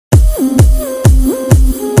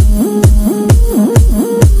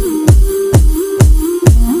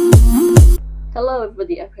Hello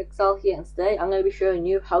everybody, Epixel here, and today I'm going to be showing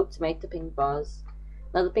you how to make the pink vase.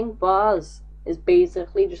 Now the pink vase is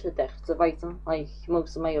basically just a decorative item, like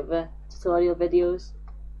most of my other tutorial videos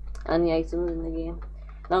and the items in the game.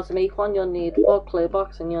 Now to make one you'll need 4 clay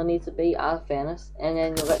blocks and you'll need to be at a furnace, and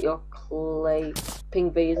then you'll get your clay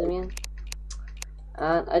pink vase in.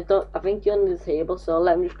 And I think you'll need a table, so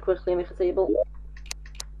let me just quickly make a table.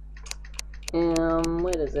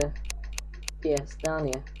 Where is it? Yes, down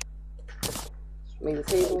here. Make the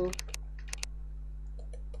table.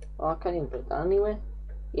 Oh, I can't even put it down anywhere.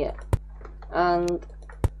 Yeah. And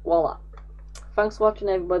voila. Thanks for watching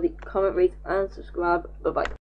everybody. Comment, rate and subscribe. Bye bye.